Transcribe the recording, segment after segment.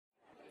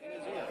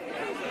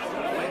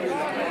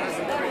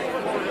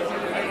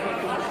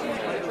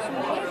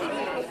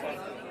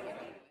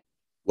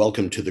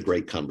Welcome to the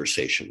great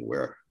conversation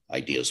where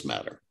ideas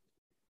matter.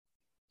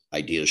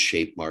 Ideas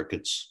shape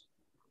markets,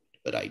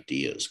 but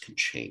ideas can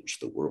change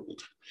the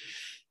world.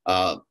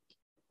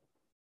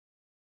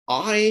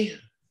 I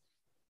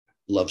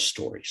love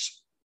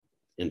stories.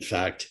 In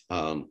fact,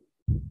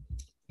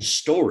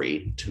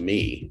 story to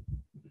me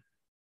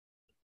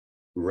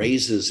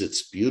raises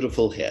its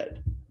beautiful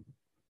head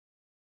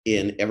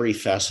in every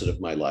facet of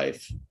my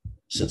life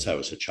since I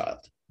was a child.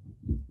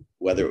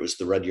 Whether it was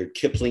the Rudyard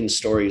Kipling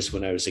stories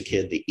when I was a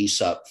kid, the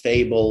Aesop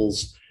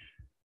fables,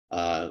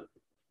 the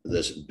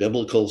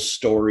biblical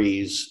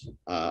stories.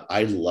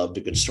 I loved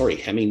a good story.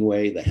 The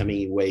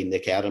Hemingway,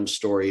 Nick Adams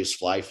stories,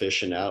 fly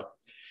fishing out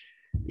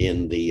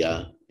in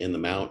the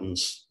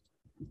mountains.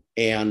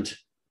 And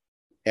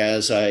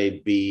as I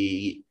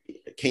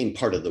became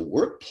part of the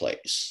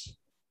workplace,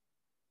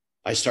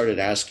 I started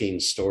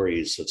asking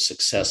stories of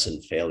success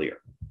and failure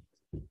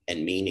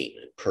and meaning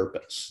and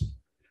purpose.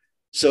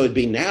 So it'd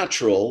be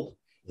natural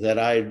that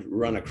I'd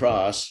run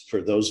across, for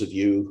those of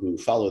you who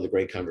follow the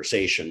great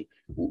conversation,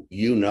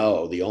 you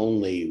know, the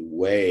only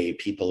way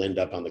people end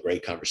up on the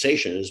great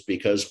conversation is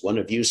because one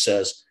of you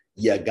says,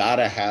 you got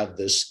to have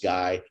this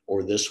guy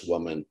or this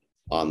woman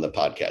on the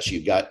podcast.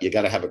 You got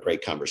to have a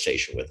great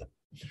conversation with them.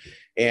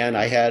 And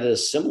I had a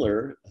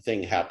similar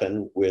thing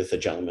happen with a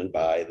gentleman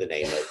by the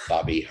name of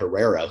Bobby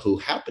Herrera, who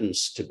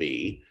happens to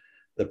be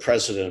the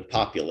president of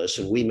Populus,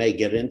 and we may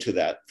get into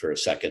that for a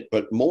second.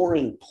 But more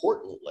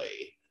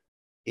importantly,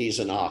 he's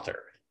an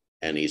author,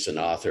 and he's an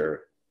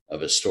author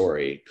of a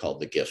story called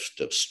The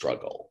Gift of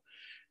Struggle.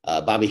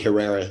 Bobby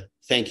Herrera,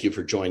 thank you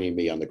for joining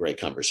me on the great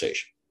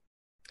conversation.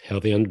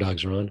 Healthy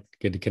underdogs, Ron.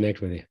 Good to connect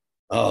with you.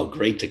 Oh,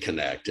 great to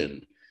connect.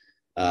 And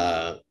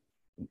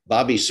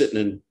Bobby's sitting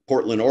in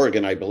Portland,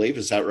 Oregon, I believe.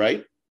 Is that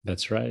right?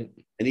 That's right.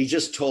 And he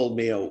just told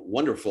me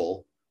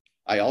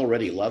I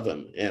already love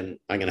him, and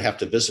I'm going to have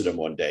to visit him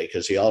one day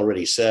because he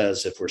already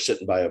says if we're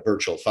sitting by a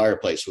virtual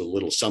fireplace with a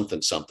little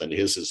something,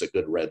 his is a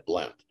good red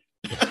blend.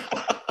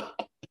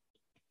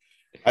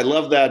 I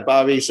love that,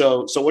 Bobby.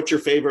 So what's your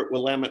favorite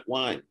Willamette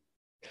wine?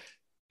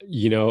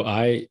 You know,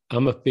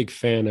 I'm a big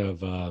fan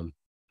of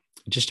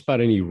just about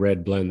any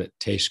red blend that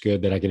tastes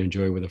good that I can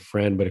enjoy with a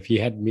friend. But if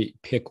you had me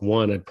pick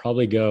one, I'd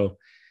probably go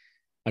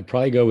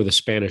with a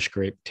Spanish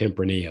grape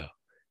Tempranillo.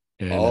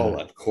 And,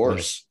 of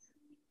course.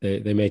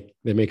 They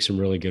make some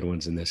really good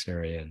ones in this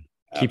area, and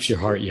keeps your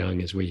heart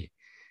young, as we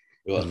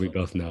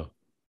both know.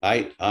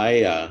 I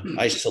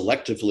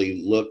selectively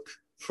look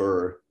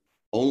for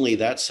only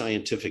that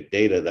scientific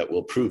data that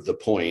will prove the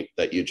point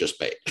that you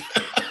just made.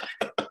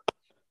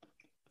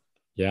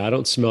 Yeah, I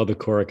don't smell the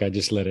cork. I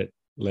just let it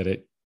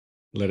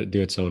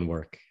do its own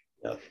work.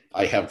 Yeah,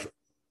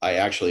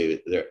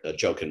 a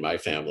joke in my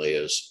family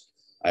is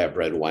I have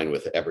red wine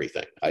with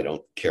everything. I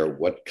don't care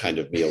what kind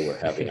of meal we're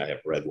having. I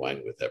have red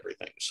wine with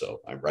everything. So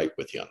I'm right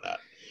with you on that.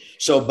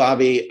 So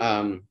Bobby,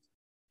 I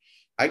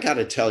got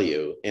to tell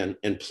you, and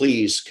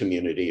please,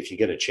 community, if you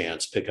get a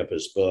chance, pick up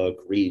his book,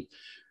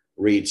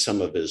 read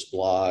some of his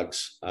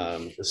blogs.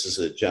 This is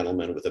a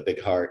gentleman with a big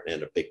heart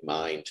and a big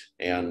mind.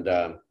 And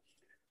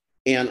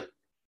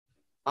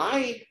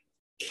I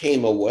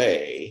came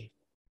away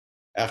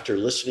after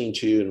listening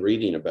to you and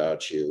reading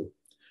about you,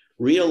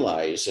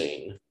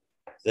 realizing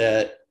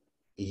that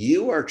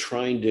you are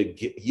trying to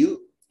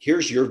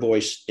here's your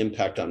voice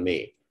impact on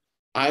me.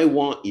 I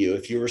want you,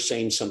 if you were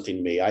saying something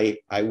to me,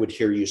 I would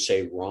hear you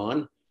say,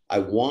 Ron, I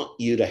want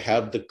you to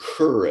have the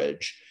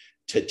courage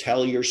to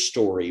tell your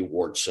story,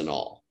 warts and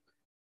all.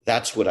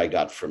 That's what I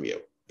got from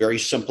you. Very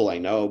simple, I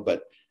know,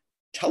 but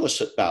tell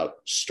us about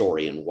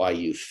story and why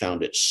you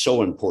found it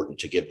so important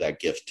to give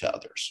that gift to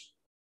others.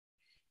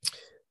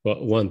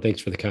 Well, one, thanks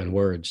for the kind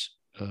words.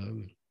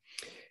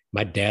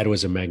 My dad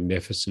was a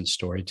magnificent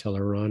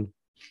storyteller, Ron.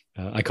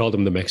 I called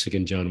him the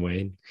Mexican John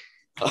Wayne.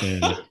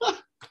 And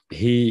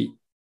he,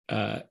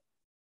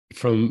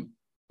 from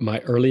my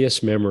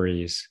earliest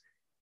memories,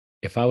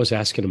 if I was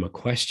asking him a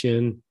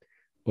question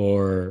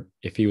or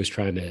if he was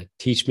trying to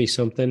teach me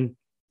something,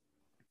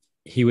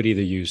 he would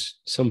either use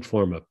some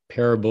form of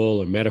parable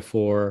or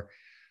metaphor,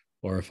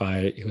 or if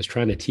he was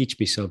trying to teach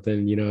me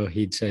something,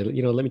 he'd say,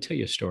 let me tell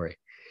you a story.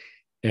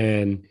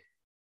 And,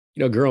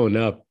 growing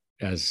up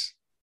as,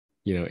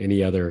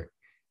 any other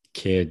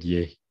kid,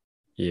 you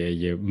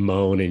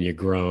moan and you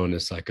groan.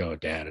 It's like, oh,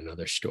 Dad,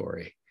 another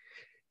story.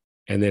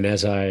 And then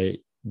as I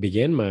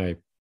began my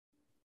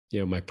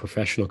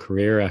professional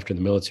career after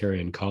the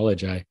military and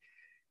college, I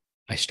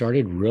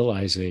started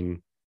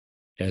realizing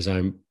as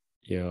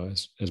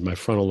my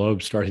frontal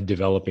lobe started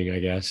developing, I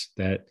guess,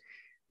 that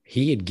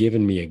he had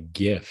given me a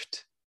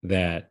gift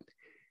that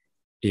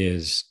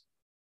is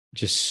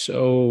just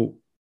so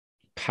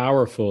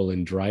powerful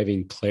in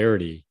driving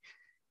clarity,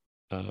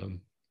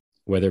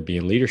 whether it be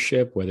in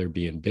leadership, whether it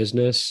be in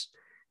business.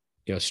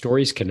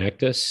 Stories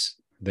connect us.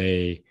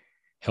 They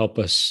help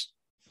us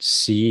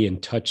see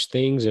and touch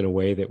things in a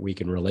way that we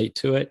can relate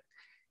to it.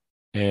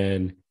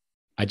 And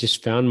I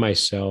just found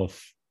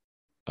myself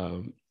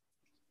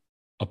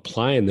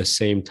applying the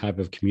same type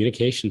of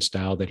communication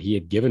style that he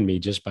had given me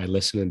just by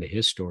listening to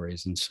his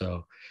stories. And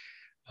so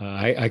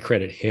I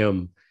credit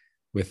him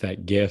with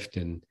that gift,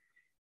 and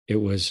it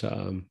was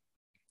one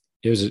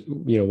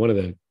of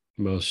the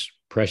most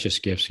precious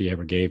gifts he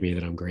ever gave me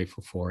that I'm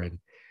grateful for. And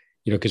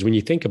because when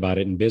you think about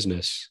it in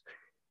business,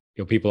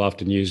 people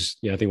often use,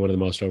 I think one of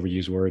the most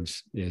overused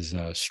words is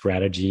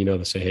strategy.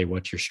 They say, hey,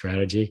 what's your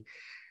strategy?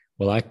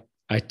 Well,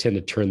 I tend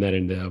to turn that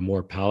into a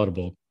more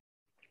palatable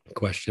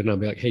question. I'll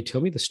be like, hey,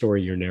 tell me the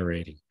story you're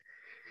narrating.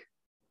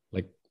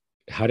 Like,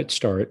 how did it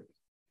start?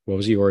 What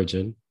was the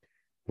origin?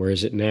 Where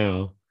is it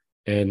now?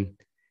 And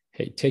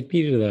hey, take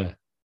me to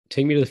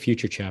the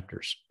future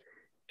chapters.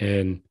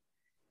 And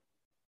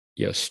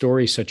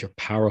story is such a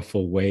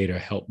powerful way to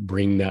help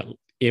bring that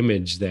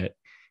image that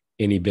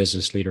any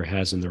business leader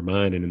has in their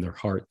mind and in their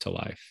heart to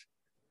life.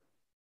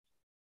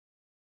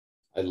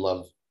 I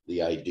love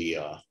the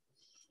idea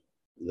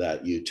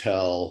that you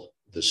tell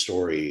the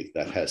story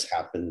that has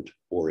happened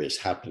or is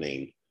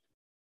happening,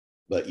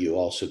 but you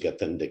also get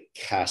them to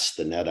cast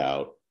the net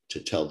out to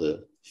tell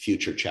the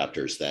future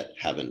chapters that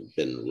haven't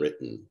been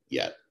written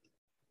yet.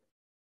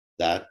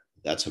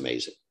 That's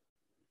amazing.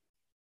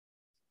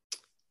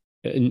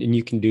 And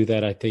you can do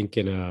that, I think,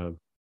 in an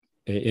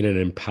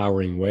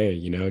empowering way,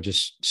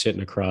 just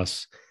sitting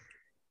across,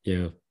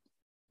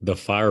 the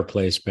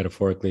fireplace,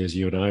 metaphorically, as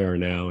you and I are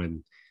now,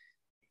 and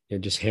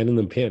just handing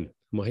them pen.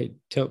 I'm like, hey,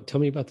 tell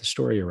me about the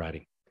story you're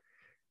writing.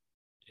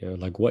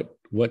 Like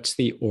what's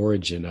the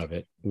origin of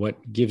it?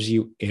 What gives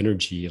you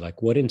energy?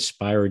 Like what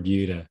inspired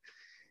you to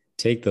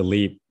take the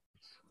leap?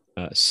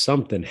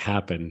 Something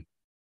happened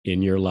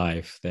in your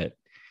life that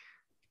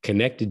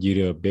connected you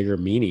to a bigger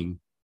meaning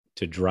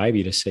to drive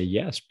you to say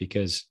yes,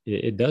 because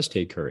it does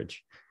take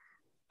courage.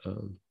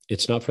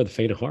 It's not for the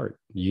faint of heart.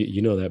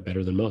 You know that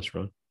better than most,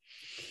 Ron.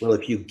 Well,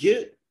 if you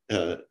get,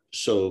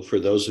 so for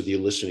those of you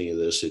listening to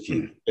this, if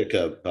you pick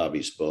up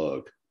Bobby's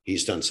book,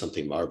 he's done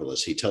something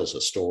marvelous. He tells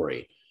a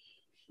story.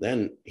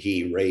 Then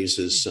he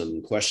raises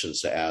some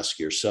questions to ask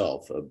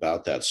yourself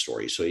about that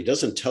story. So he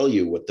doesn't tell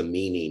you what the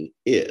meaning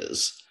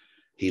is.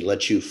 He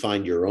lets you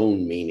find your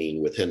own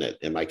meaning within it.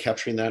 Am I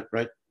capturing that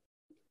right?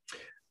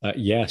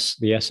 Yes,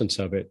 the essence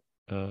of it.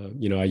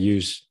 I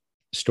use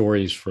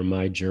stories from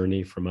my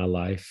journey, from my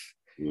life.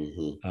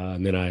 Mm-hmm.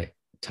 And then I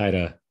tied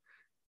a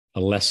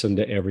lesson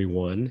to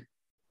everyone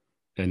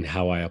and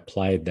how I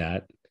applied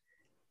that.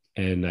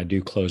 And I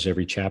do close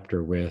every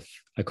chapter with,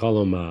 I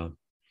call them,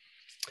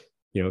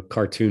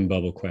 cartoon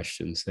bubble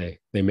questions. They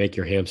make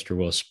your hamster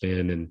wheel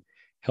spin and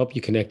help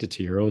you connect it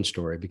to your own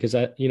story. Because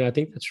I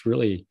think that's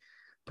really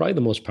probably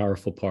the most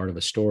powerful part of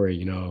a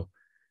story,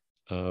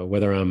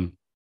 whether I'm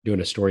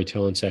doing a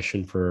storytelling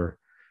session for,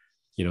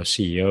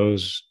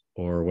 CEOs,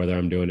 or whether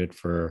I'm doing it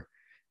for,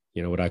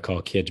 what I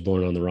call kids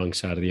born on the wrong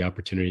side of the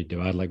opportunity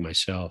divide, like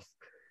myself.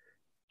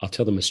 I'll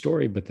tell them a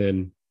story, but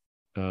then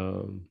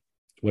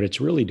what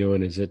it's really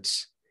doing is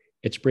it's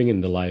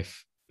bringing to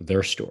life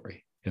their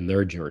story and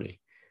their journey.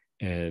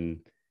 And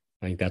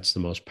I think that's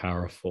the most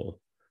powerful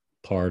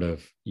part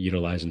of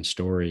utilizing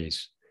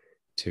stories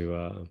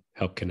to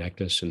help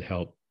connect us and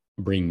help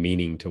bring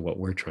meaning to what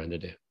we're trying to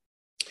do.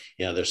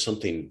 Yeah, there's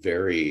something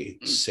very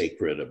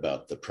sacred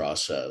about the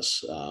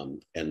process.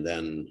 And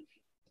then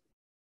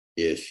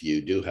if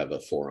you do have a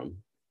forum,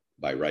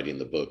 by writing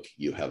the book,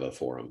 you have a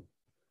forum.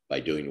 By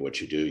doing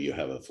what you do, you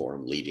have a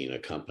forum, leading a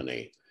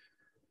company.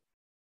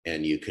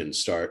 And you can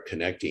start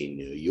connecting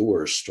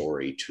your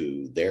story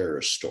to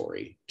their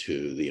story,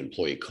 to the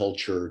employee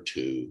culture,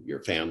 to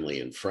your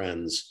family and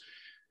friends.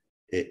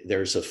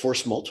 There's a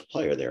force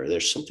multiplier there.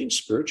 There's something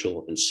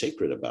spiritual and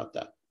sacred about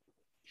that.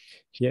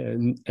 Yeah.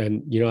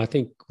 And I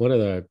think one of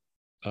the,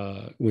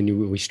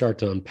 when we start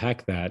to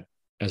unpack that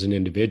as an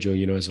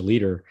individual, as a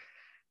leader,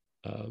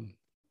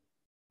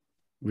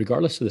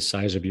 regardless of the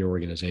size of your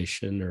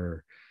organization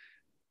or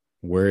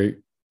where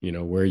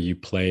you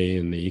play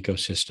in the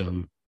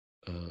ecosystem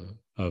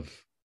of,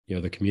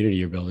 the community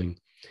you're building,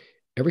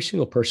 every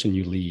single person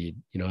you lead,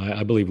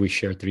 I believe we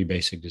share three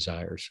basic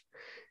desires,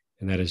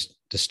 and that is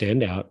to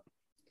stand out,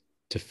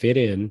 to fit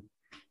in,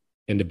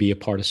 and to be a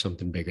part of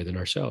something bigger than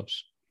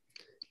ourselves.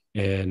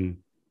 And,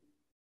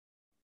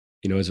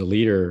 as a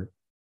leader,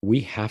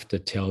 we have to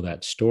tell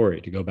that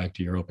story. To go back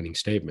to your opening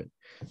statement,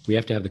 we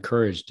have to have the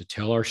courage to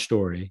tell our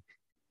story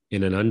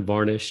in an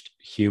unvarnished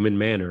human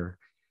manner,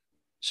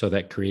 so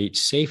that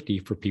creates safety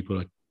for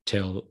people to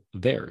tell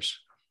theirs.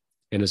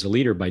 And as a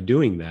leader, by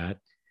doing that,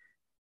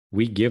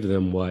 we give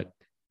them what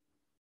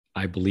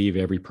I believe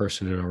every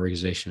person in our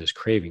organization is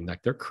craving.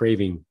 Like they're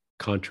craving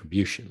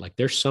contribution. Like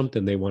there's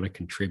something they want to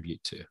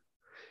contribute to.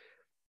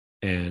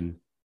 And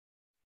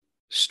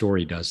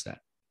story does that.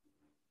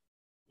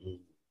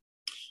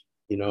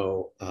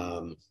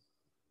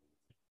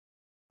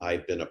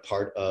 I've been a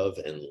part of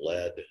and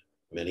led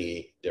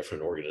many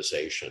different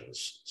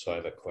organizations. So I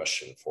have a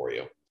question for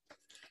you.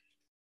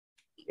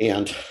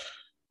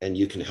 And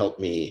you can help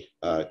me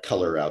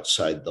color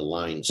outside the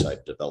lines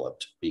I've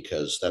developed,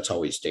 because that's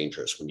always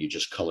dangerous when you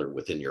just color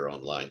within your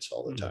own lines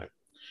all the time.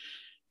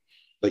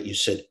 But you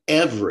said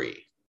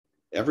every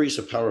is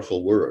a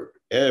powerful word.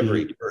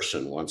 Every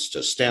person wants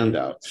to stand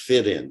out,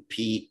 fit in,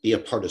 be a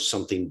part of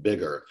something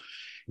bigger.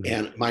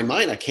 And my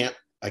mind, I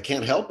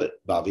can't help it,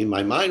 Bobby.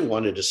 My mind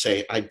wanted to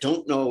say, I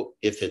don't know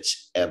if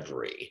it's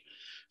every.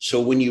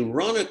 So when you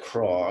run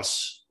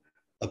across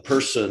a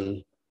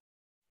person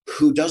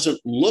who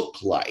doesn't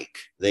look like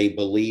they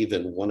believe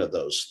in one of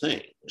those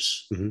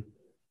things,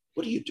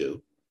 what do you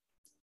do?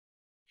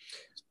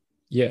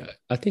 Yeah,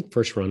 I think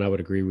first, Ron, I would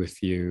agree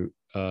with you.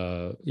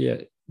 Every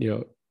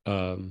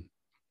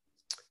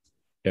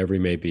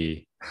may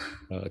be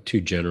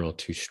too general,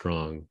 too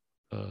strong.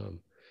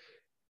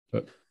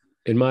 But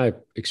in my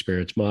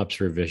experience, my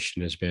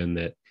observation has been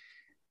that,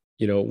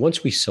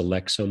 once we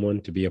select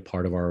someone to be a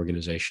part of our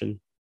organization,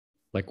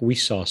 like we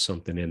saw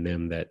something in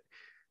them that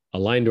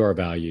aligned to our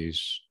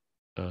values,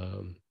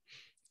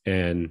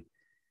 and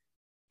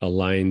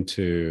aligned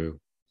to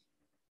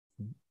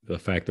the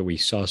fact that we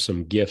saw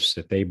some gifts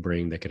that they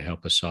bring that could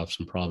help us solve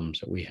some problems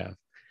that we have.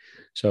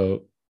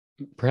 So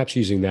perhaps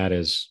using that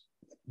as,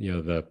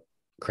 the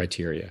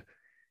criteria.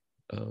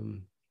 I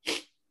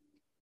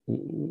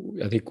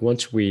think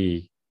once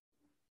we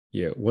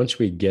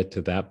get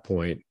to that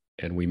point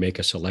and we make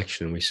a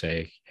selection and we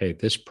say, hey,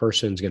 this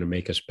person's going to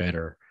make us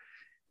better,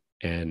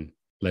 and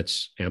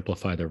let's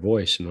amplify their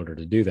voice in order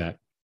to do that.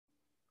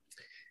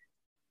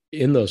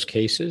 In those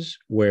cases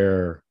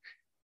where,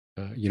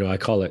 I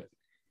call it,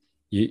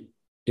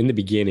 in the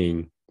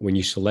beginning, when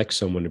you select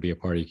someone to be a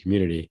part of your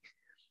community,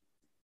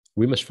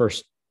 we must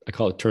first, I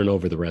call it, turn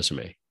over the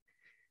resume,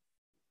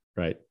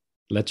 right?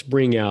 Let's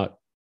bring out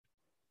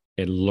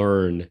and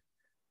learn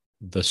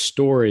the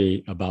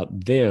story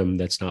about them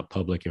that's not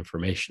public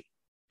information,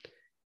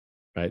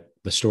 right?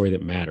 The story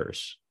that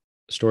matters,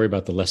 the story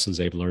about the lessons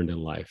they've learned in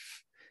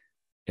life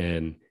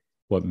and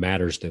what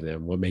matters to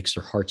them, what makes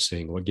their heart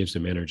sing, what gives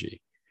them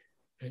energy.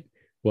 Right?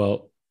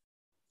 Well,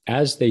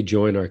 as they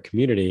join our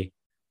community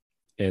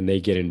and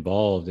they get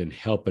involved in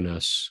helping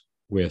us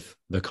with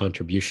the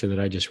contribution that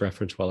I just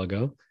referenced a while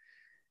ago,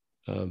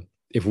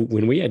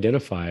 when we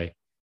identify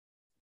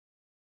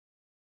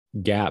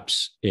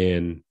gaps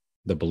in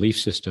the belief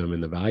system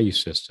and the value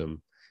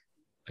system,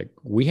 like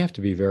we have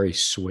to be very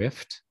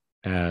swift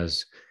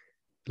as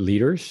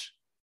leaders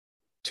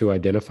to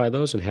identify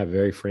those and have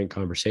very frank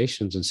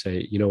conversations and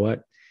say, you know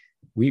what,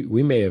 we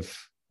may have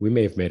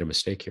made a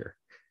mistake here.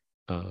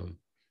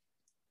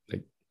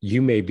 Like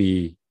you may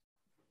be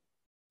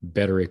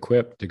better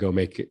equipped to go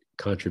make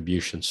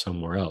contributions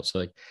somewhere else.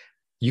 Like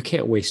you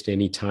can't waste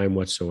any time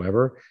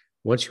whatsoever.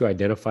 Once you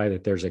identify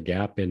that there's a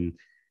gap in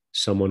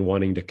someone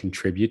wanting to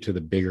contribute to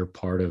the bigger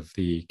part of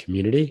the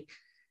community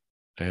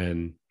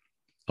and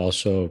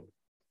also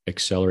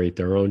accelerate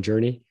their own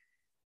journey,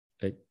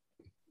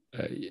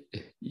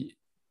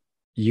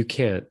 you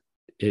can't,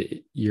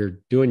 you're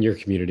doing your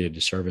community a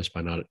disservice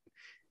by not,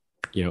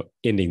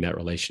 ending that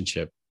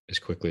relationship as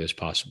quickly as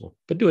possible,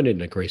 but doing it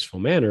in a graceful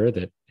manner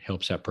that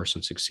helps that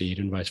person succeed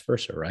and vice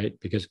versa, right?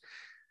 Because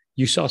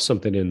you saw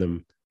something in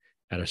them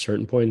at a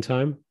certain point in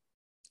time,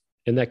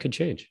 and that could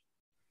change.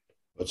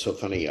 What's so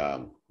funny?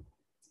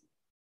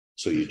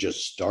 So you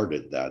just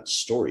started that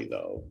story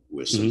though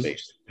with some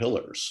basic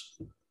pillars,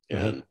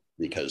 and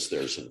because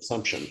there's an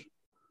assumption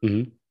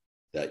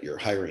that your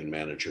hiring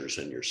managers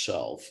and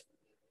yourself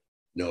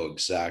know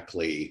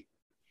exactly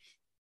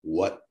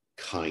what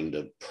kind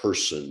of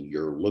person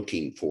you're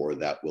looking for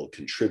that will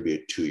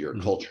contribute to your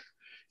culture.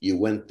 You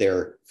went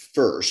there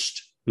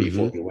first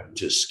before you went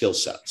to skill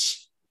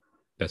sets.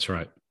 That's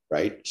right.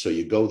 Right. So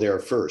you go there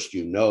first,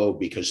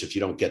 because if you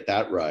don't get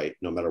that right,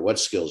 no matter what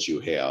skills you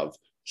have,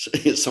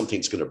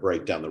 something's going to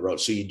break down the road.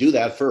 So you do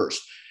that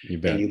first. You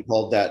bet. And you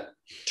called that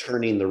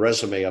turning the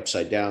resume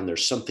upside down.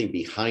 There's something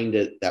behind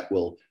it that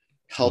will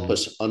help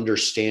us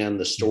understand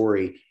the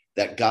story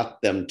that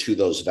got them to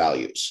those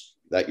values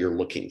that you're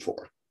looking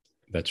for.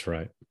 That's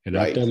right. And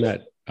right?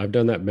 I've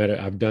done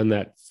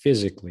that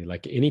physically.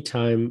 Like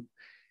anytime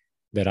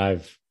that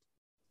I've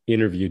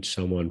interviewed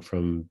someone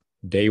from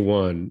day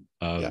one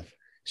of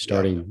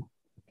starting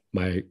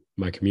my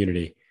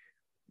community,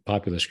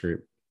 Populus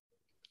Group,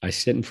 I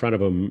sit in front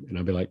of them and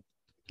I'll be like,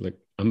 look,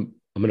 I'm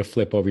going to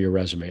flip over your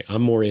resume.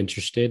 I'm more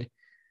interested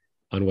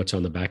on what's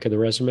on the back of the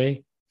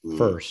resume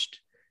first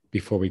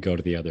before we go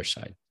to the other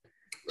side.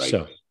 Right.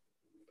 So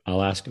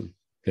I'll ask them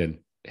then,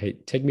 hey,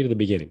 take me to the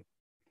beginning.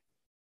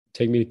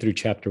 Take me through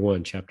chapter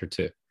 1, chapter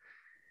 2.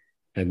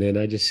 And then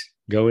I just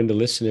go into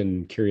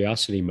listening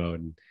curiosity mode.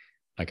 And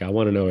like, I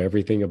want to know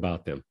everything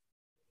about them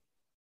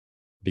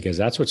because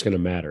that's what's going to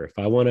matter. If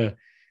I want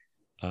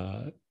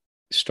to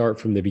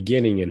start from the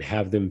beginning and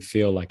have them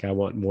feel like I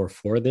want more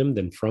for them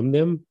than from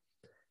them,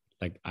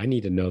 like I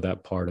need to know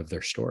that part of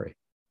their story.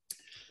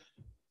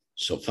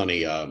 So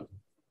funny.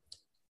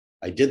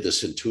 I did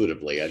this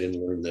intuitively. I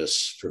didn't learn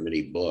this from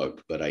any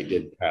book, but I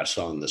did pass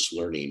on this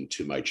learning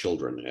to my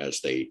children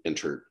as they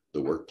entered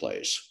the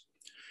workplace.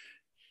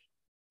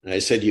 And I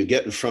said, you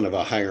get in front of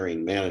a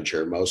hiring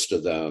manager, most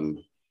of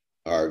them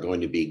are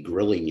going to be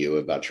grilling you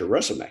about your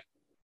resume.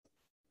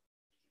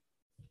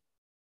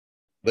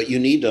 But you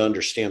need to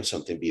understand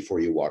something before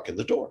you walk in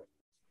the door.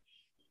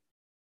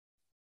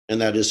 And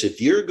that is,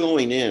 if you're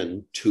going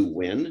in to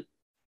win,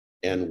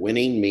 and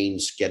winning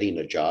means getting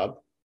a job,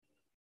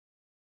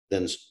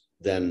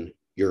 then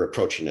you're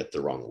approaching it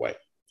the wrong way.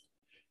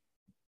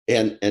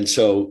 And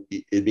so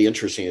it'd be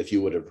interesting if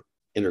you would have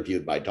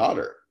interviewed my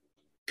daughter,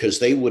 because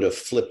they would have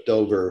flipped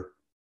over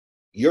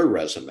your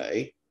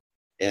resume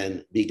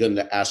and begun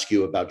to ask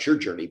you about your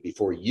journey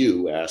before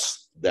you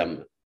ask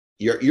them.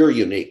 You're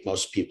unique.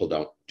 Most people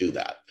don't do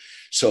that.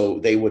 So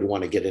they would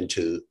want to get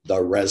into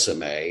the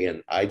resume.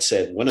 And I'd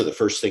said, one of the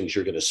first things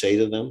you're going to say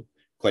to them,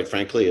 quite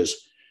frankly,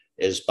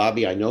 is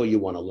Bobby, I know you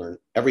want to learn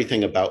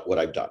everything about what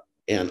I've done,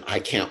 and I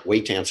can't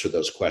wait to answer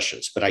those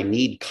questions, but I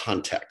need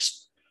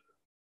context.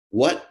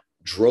 What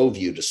drove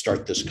you to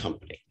start this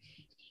company?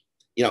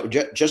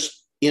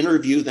 Just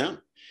interview them.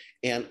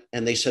 And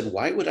they said,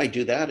 why would I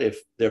do that if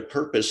their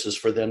purpose is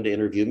for them to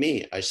interview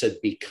me? I said,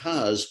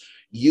 because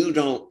you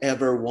don't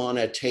ever want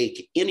to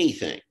take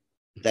anything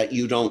that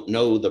you don't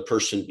know the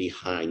person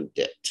behind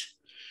it.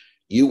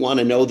 You want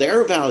to know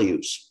their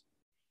values,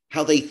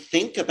 how they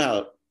think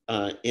about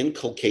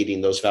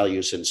inculcating those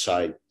values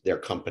inside their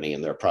company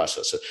and their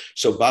process.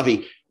 So,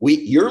 Bobby,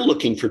 you're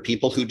looking for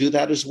people who do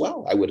that as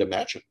well, I would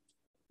imagine.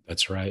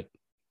 That's right.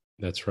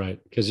 That's right.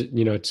 Because,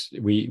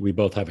 we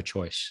both have a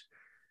choice.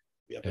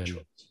 We have a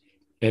choice.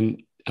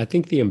 And I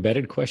think the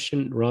embedded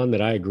question, Ron,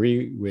 that I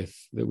agree with,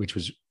 which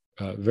was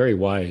very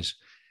wise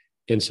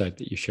insight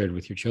that you shared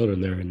with your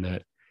children there, in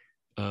that,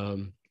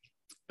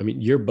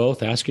 you're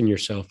both asking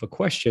yourself a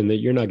question that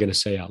you're not going to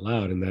say out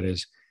loud, and that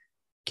is,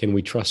 can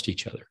we trust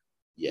each other?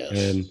 Yes.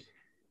 And,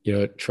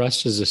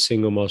 trust is the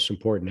single most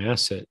important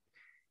asset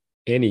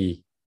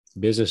any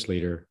business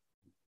leader,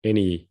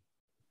 any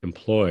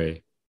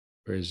employee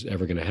is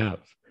ever going to have.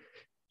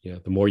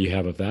 The more you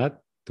have of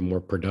that, the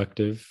more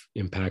productive,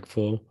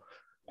 impactful,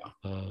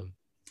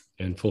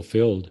 and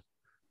fulfilled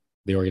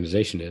the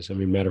organization is.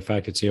 Matter of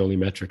fact, it's the only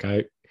metric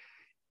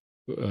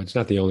it's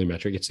not the only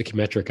metric, it's the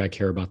metric I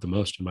care about the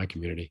most in my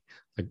community.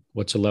 Like,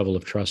 what's the level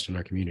of trust in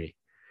our community?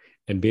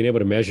 And being able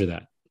to measure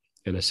that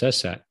and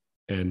assess that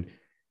and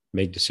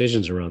make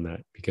decisions around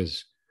that,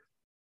 because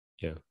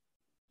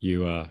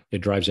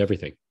it drives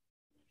everything.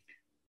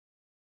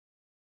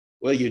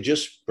 Well, you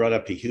just brought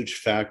up a huge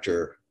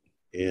factor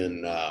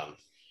in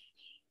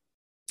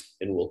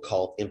we'll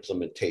call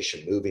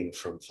implementation, moving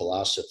from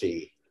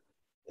philosophy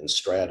and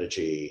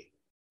strategy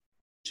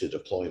to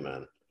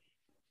deployment.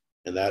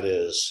 And that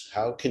is,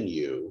 how can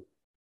you,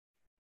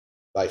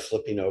 by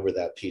flipping over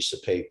that piece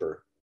of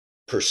paper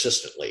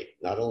persistently,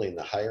 not only in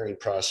the hiring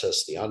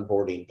process, the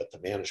onboarding, but the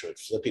management,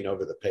 flipping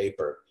over the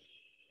paper,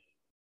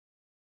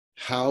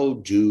 how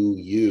do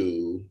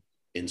you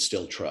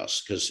instill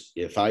trust? Because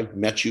if I've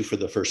met you for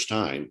the first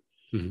time,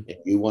 and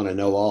you want to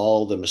know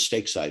all the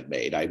mistakes I've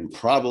made, I'm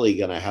probably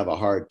going to have a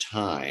hard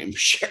time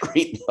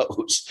sharing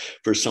those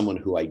for someone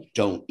who I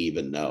don't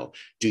even know.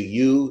 Do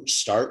you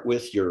start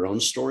with your own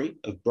story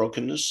of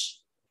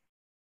brokenness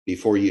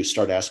before you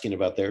start asking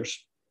about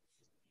theirs?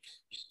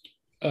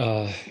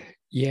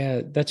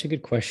 Yeah, that's a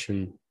good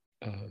question,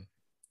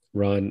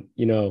 Ron.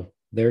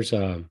 There's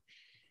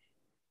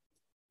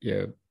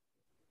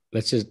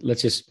let's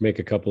just make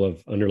a couple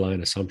of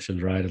underlying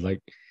assumptions, right?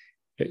 Like,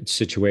 it's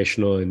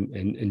situational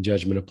and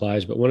judgment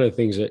applies. But one of the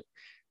things that,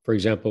 for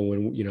example,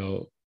 when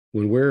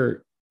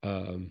we're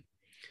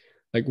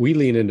we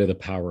lean into the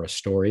power of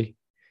story,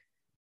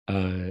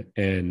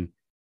 and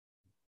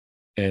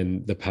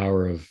the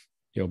power of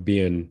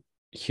being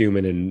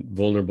human and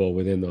vulnerable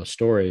within those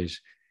stories.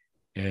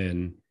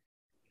 And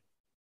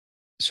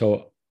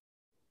so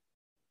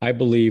I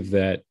believe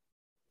that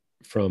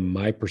from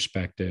my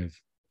perspective,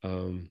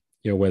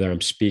 whether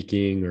I'm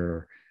speaking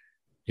or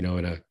in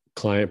a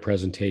client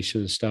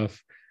presentation and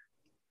stuff,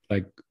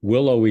 like,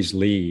 we'll always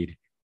lead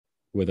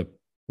with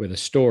a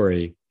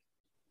story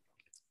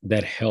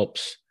that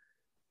helps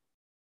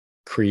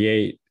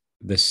create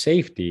the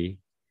safety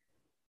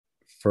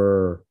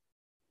for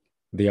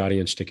the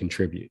audience to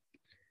contribute.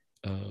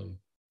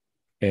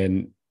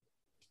 And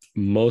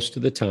most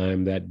of the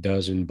time that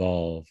does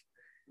involve,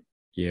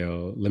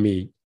 let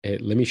me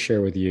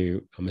share with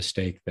you a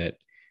mistake that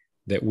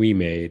we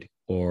made,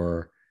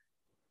 or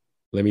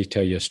let me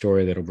tell you a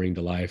story that'll bring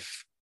to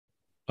life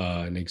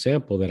an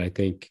example that I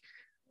think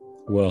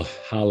will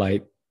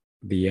highlight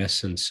the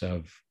essence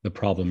of the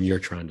problem you're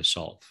trying to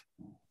solve.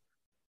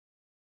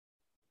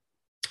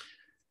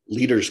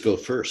 Leaders go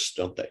first,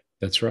 don't they?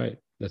 That's right.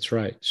 That's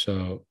right.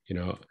 So,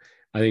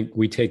 I think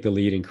we take the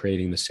lead in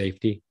creating the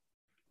safety,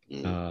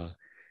 and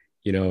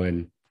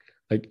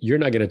like, you're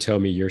not going to tell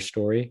me your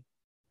story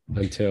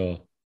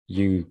until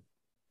you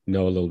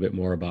know a little bit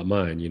more about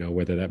mine,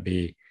 whether that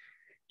be,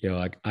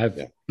 like, I've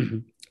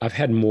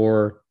had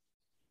more,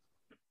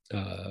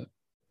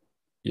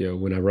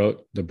 when I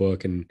wrote the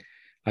book, and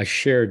I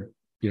shared,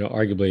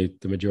 arguably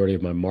the majority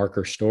of my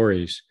marker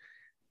stories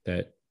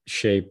that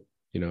shape,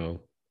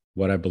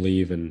 what I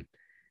believe and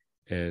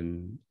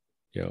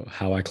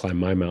how I climb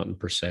my mountain,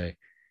 per se,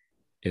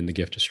 in the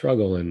gift of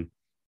struggle. And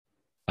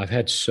I've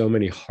had so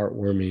many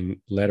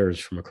heartwarming letters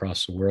from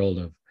across the world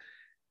of,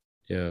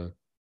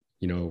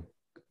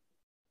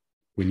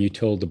 when you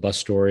told the bus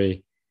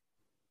story,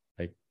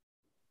 like,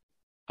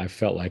 I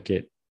felt like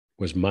it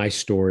was my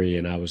story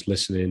and I was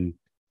listening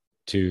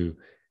to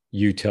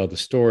you tell the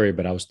story,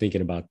 but I was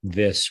thinking about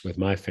this with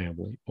my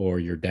family or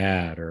your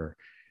dad, or,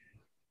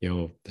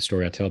 the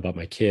story I tell about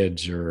my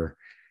kids, or,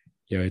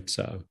 it's,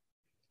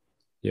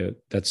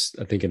 that's,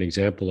 I think, an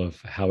example of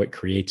how it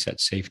creates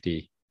that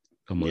safety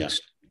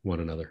amongst one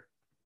another.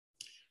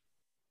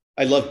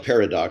 I love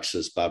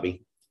paradoxes,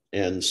 Bobby.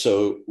 And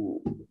so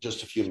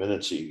just a few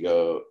minutes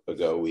ago,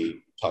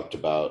 we talked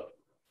about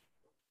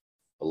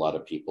a lot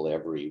of people,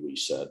 we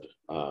said,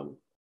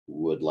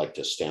 would like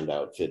to stand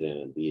out, fit in,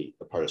 and be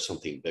a part of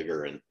something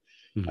bigger. And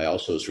I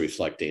also was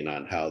reflecting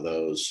on how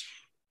those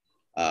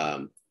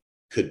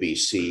could be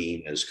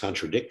seen as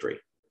contradictory.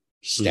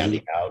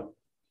 Standing out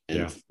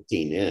and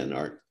fitting in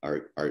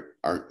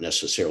aren't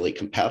necessarily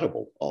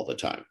compatible all the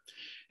time.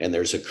 And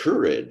there's a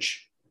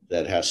courage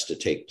that has to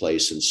take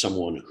place in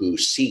someone who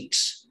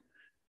seeks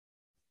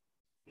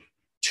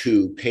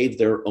to pave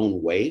their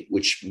own way,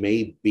 which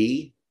may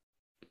be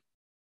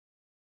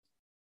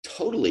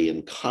totally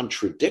in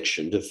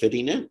contradiction to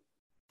fitting in.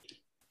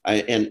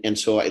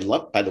 So I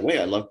love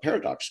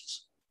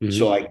paradoxes.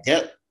 So I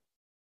get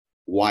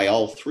why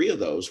all three of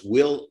those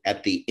will,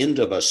 at the end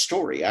of a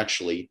story,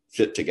 actually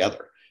fit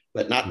together,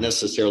 but not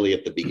necessarily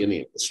at the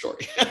beginning of the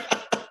story.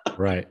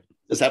 Right.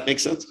 Does that make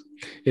sense?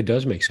 It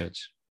does make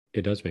sense.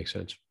 It does make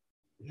sense.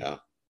 Yeah.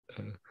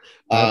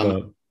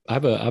 I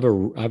have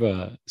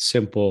a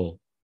simple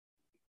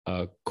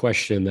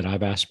question that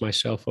I've asked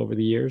myself over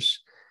the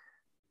years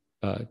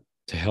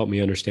to help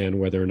me understand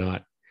whether or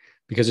not,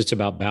 because it's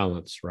about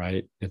balance,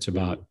 right? It's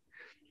about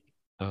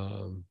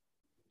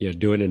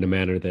doing it in a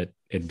manner that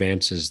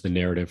advances the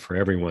narrative for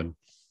everyone.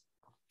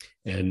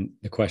 And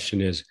the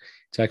question is,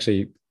 it's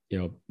actually,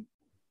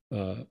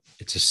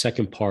 it's a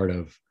second part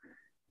of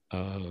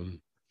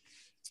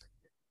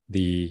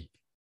the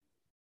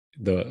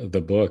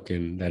book,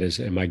 and that is,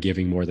 am I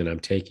giving more than I'm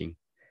taking?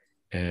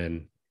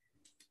 And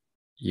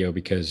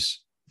because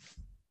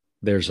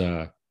there's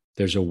a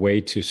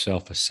way to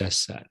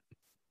self-assess that,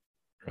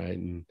 right?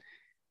 And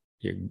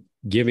you're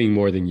giving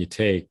more than you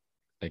take,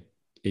 like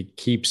it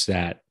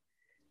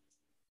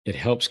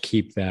helps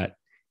keep that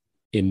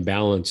in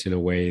balance in a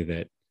way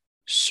that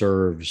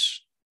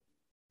serves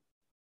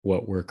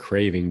what we're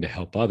craving to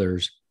help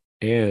others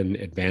and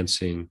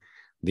advancing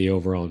the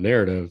overall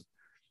narrative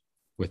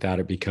without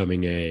it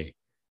becoming a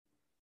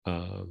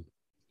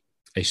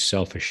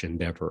selfish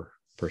endeavor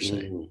per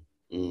se.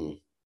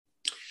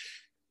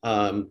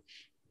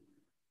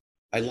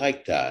 I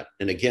like that.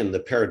 And again,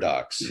 the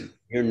paradox,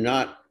 you're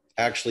not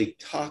actually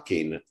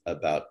talking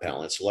about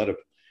balance. A lot of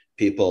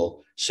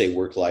people say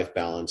work-life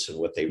balance, and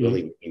what they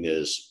really mean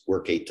is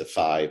work 8 to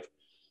 5,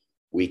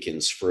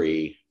 weekends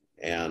free.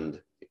 And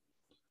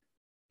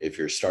if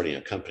you're starting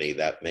a company,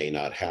 that may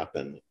not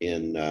happen.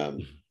 In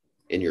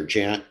your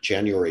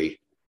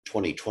January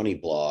 2020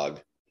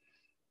 blog,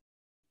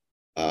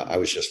 I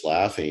was just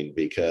laughing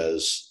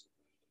because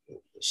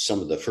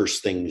some of the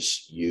first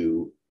things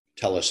you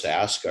tell us to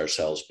ask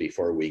ourselves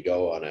before we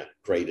go on a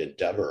great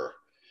endeavor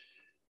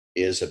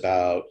is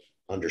about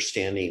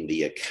understanding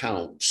the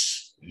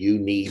accounts you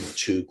need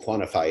to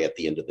quantify at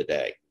the end of the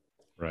day.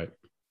 Right.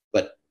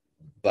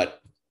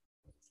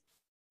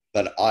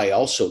 But I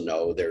also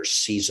know there's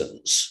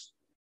seasons.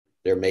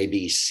 There may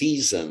be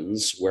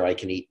seasons where I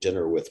can eat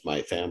dinner with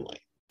my family.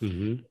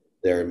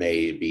 There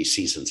may be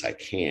seasons I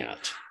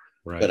can't.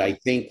 Right. But I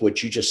think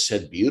what you just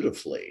said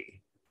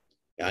beautifully,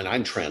 and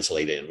I'm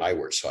translating in my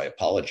words, so I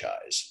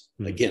apologize.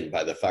 Again,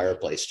 by the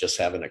fireplace, just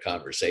having a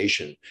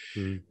conversation.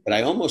 But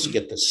I almost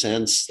get the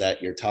sense that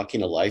you're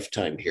talking a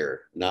lifetime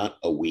here, not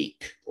a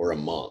week or a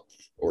month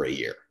or a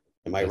year.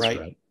 Am I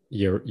right?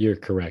 You're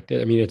correct.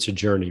 I mean, it's a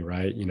journey,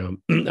 right?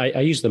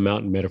 I use the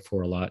mountain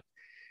metaphor a lot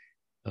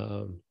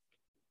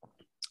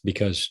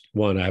because,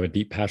 one, I have a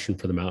deep passion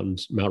for the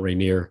mountains. Mount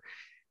Rainier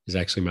is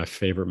actually my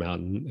favorite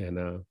mountain.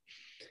 And,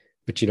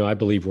 but, I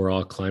believe we're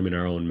all climbing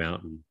our own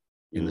mountain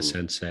in the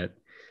sense that,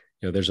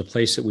 there's a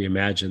place that we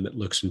imagine that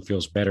looks and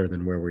feels better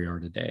than where we are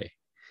today.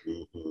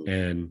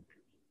 And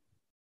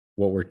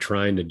what we're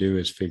trying to do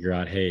is figure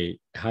out, hey,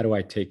 how do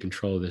I take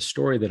control of this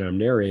story that I'm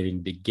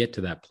narrating to get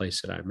to that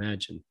place that I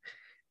imagine?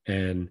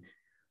 And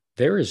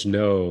there is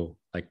no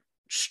like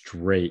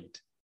straight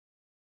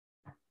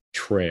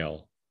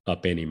trail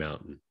up any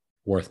mountain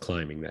worth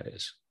climbing, that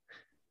is.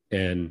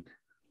 And,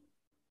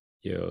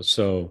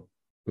 so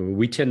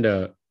we tend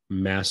to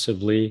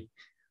massively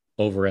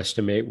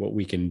overestimate what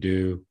we can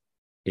do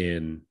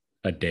in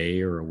a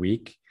day or a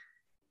week,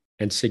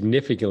 and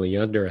significantly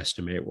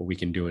underestimate what we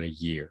can do in a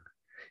year,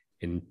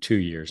 in 2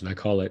 years. And I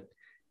call it,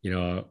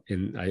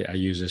 and I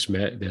use this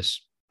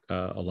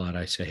a lot.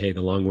 I say, hey,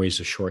 the long way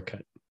is a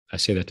shortcut. I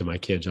say that to my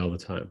kids all the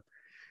time.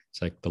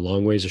 It's like, the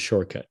long way is a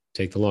shortcut.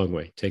 Take the long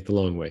way, play the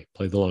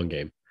long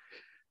game.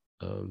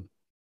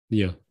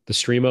 The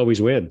stream always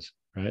wins,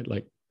 right?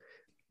 Like,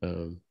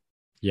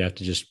 you have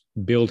to just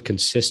build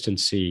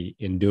consistency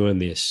in doing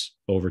this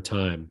over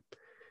time,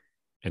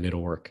 and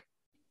it'll work.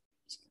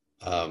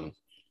 A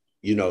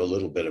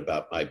little bit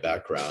about my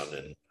background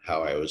and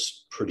how I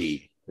was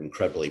pretty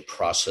incredibly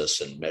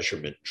process and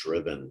measurement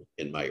driven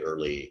in my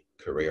early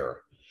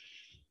career.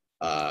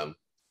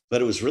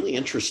 But it was really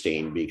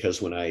interesting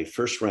because when I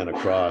first ran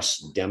across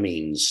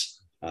Deming's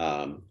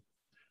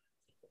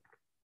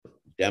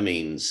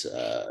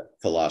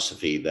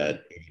philosophy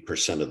that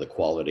 80% of the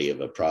quality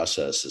of a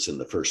process is in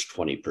the first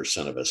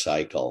 20% of a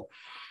cycle,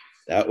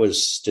 that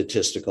was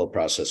statistical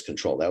process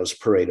control. That was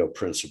Pareto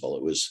principle.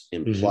 It was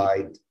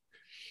implied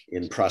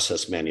in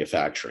process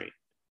manufacturing.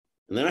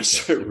 And then I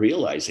started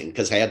realizing,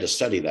 because I had to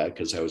study that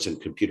because I was in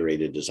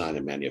computer-aided design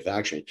and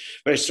manufacturing,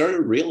 but I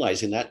started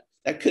realizing that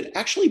that could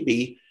actually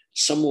be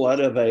somewhat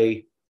of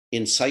a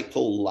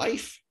insightful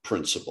life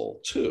principle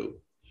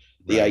too.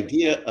 The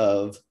idea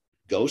of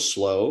go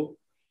slow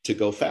to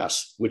go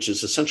fast, which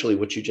is essentially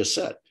what you just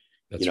said.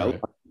 That's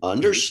right.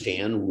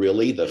 Understand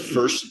really the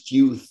first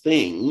few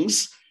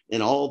things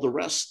and all the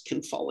rest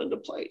can fall into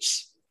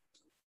place.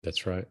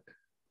 That's right.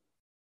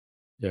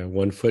 Yeah,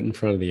 one foot in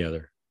front of the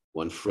other.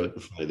 One foot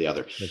in front of the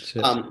other. That's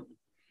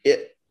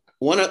it.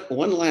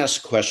 One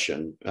last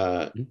question,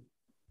 and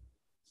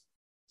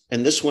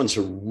this one's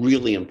a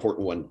really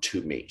important one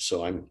to me.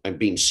 So I'm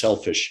being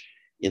selfish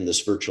in this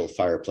virtual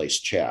fireplace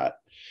chat.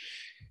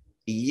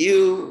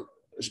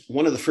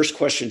 One of the first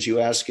questions you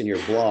ask in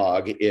your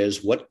blog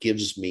is, what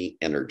gives me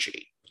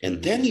energy?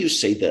 And then you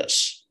say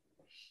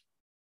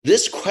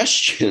this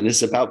question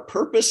is about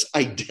purpose,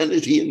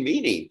 identity, and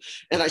meaning.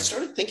 And I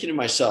started thinking to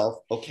myself,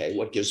 okay,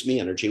 what gives me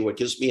energy? What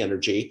gives me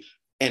energy?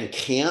 And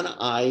can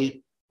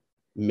I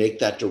make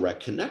that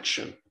direct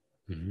connection?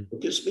 What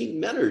gives me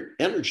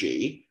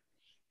energy?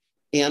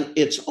 And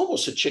it's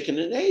almost a chicken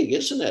and egg,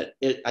 isn't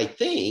it? I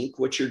think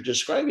what you're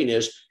describing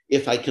is,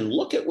 if I can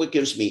look at what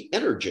gives me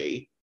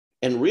energy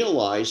and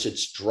realize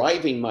it's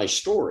driving my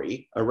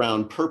story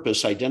around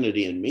purpose,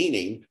 identity, and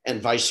meaning,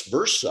 and vice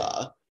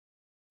versa,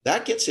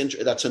 that gets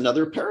into, that's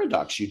another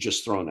paradox you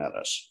just thrown at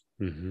us.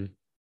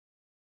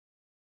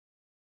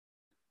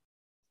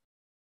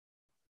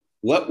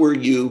 What were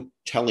you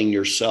telling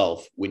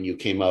yourself when you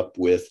came up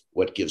with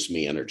what gives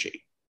me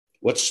energy?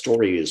 What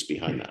story is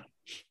behind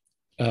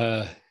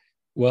that?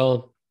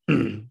 Well,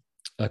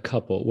 a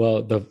couple.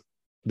 Well,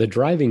 the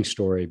driving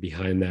story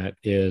behind that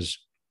is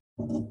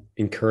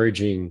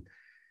encouraging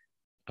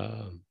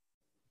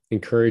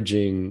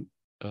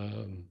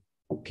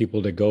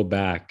people to go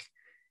back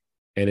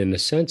and, in a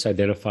sense,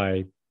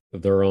 identify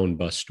their own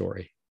bus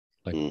story,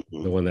 like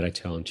the one that I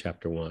tell in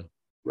chapter 1.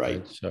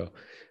 Right. So,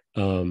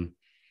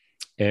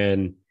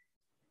 and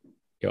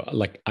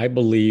like, I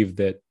believe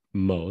that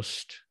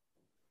most,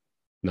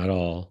 not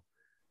all,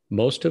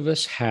 most of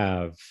us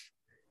have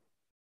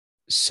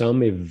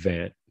some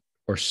event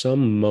or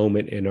some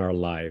moment in our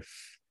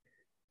life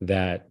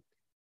that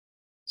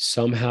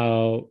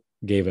somehow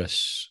gave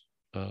us,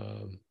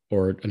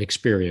 or an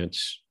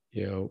experience,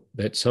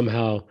 that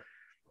somehow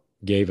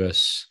gave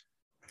us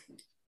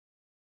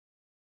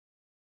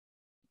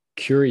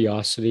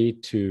curiosity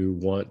to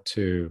want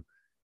to,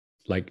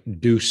 like,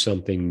 do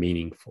something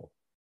meaningful,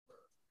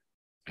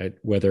 right?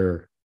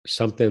 Whether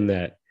something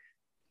that,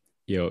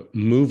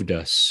 moved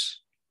us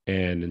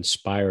and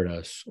inspired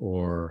us,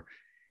 or,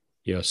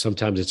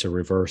 sometimes it's a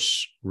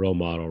reverse role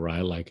model,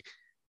 right? Like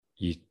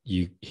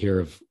you hear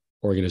of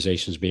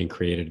organizations being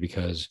created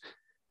because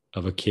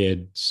of a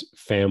kid's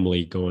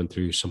family going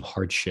through some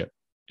hardship,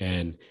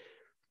 and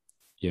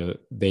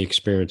they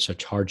experienced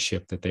such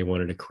hardship that they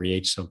wanted to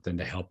create something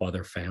to help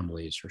other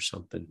families or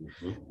something.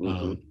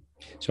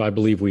 So I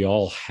believe we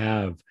all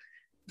have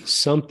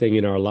something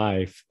in our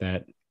life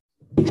that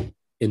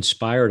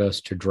inspired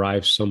us to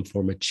drive some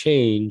form of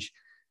change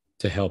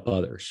to help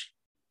others,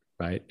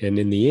 right? And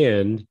in the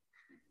end,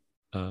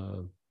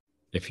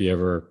 if you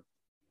ever,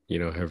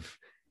 have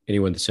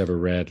anyone that's ever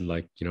read,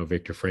 like,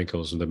 Viktor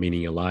Frankl's The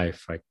Meaning of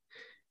Life, like,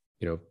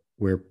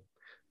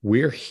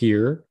 we're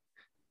here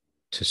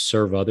to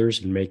serve others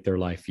and make their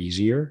life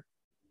easier,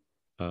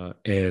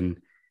 and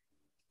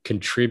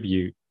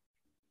contribute.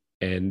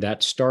 And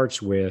that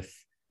starts with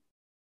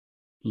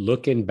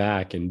looking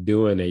back and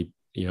doing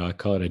I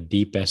call it a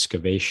deep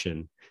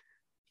excavation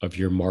of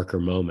your marker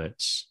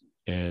moments,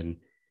 and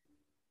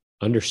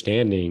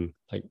understanding,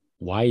 like,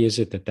 why is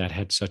it that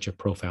had such a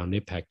profound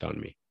impact on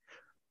me?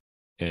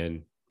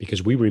 And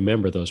because we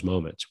remember those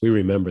moments, we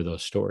remember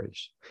those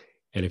stories.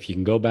 And if you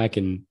can go back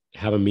and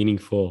have a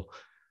meaningful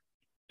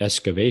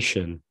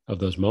excavation of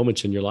those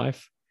moments in your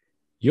life,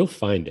 you'll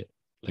find it.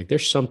 Like,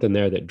 there's something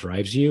there that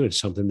drives you and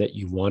something that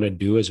you want to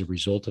do as a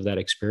result of that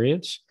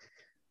experience.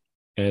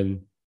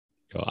 And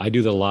I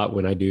do that a lot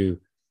when I do,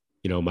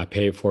 my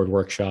pay it forward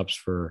workshops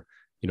for,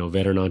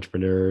 veteran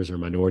entrepreneurs or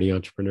minority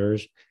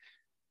entrepreneurs.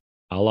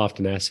 I'll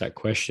often ask that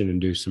question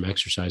and do some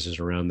exercises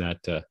around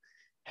that to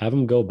have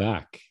them go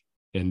back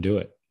and do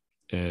it.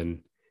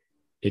 And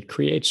it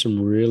creates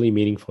some really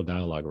meaningful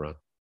dialogue around.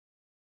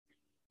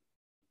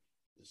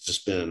 This has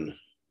been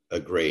a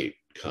great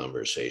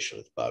conversation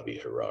with Bobby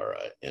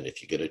Herrera. And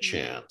if you get a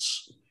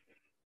chance,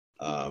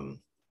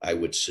 I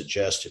would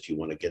suggest, if you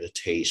want to get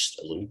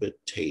a little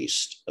bit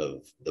taste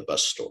of the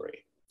bus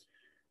story,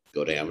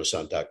 go to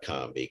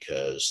Amazon.com,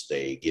 because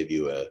they give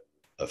you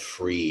a a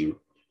free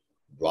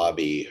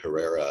Bobby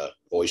Herrera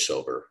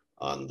voiceover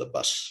on the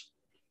bus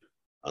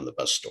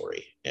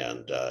story.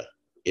 And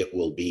it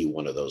will be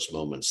one of those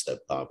moments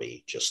that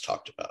Bobby just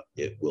talked about.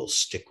 It will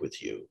stick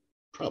with you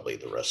probably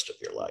the rest of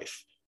your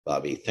life.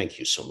 Bobby, thank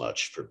you so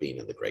much for being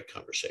in the great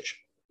conversation.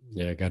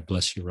 Yeah, God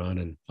bless you, Ron,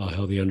 and all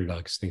hail the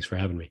underdogs. Thanks for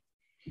having me.